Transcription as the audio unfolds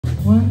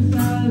Once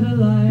I lived a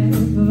life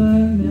of a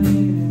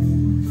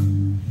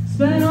millionaire.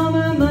 Spent all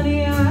my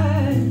money,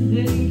 I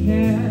didn't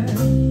care.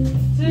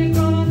 Took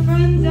all my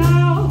friends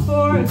out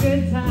for a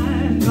good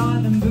time.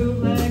 Bought them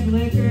bootleg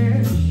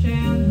liquor,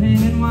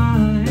 champagne and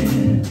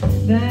wine.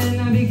 Then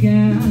I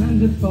began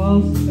to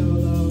fall so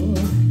low.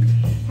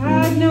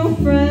 Had no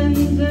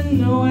friends and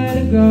nowhere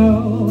to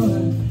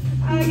go.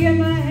 I get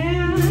my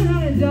hand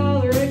on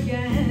 $1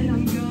 again.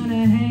 I'm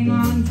gonna hang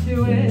on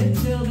to it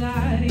till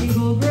that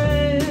eagle grins.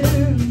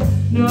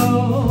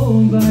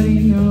 Nobody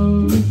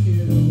knows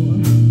you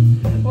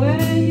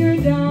when you're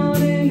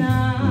down and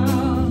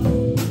out.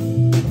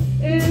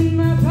 In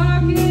my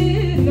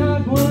pocket,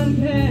 not one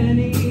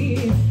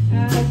penny.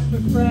 Ask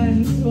for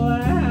friends, well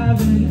I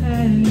haven't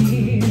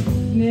any.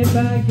 And if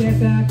I get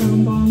back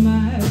up on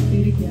my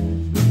feet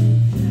again,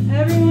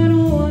 everyone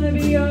will wanna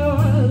be your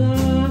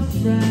lost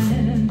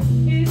friend.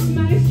 It's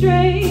my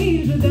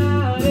strange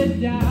without a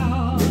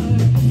doubt.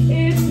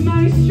 It's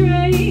my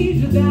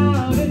strange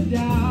without a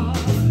doubt.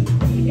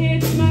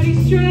 It's mighty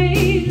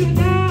strange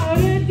without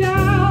a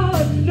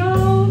doubt.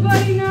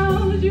 Nobody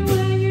knows you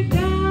when you're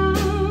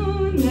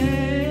down and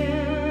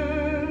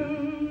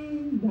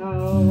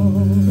out.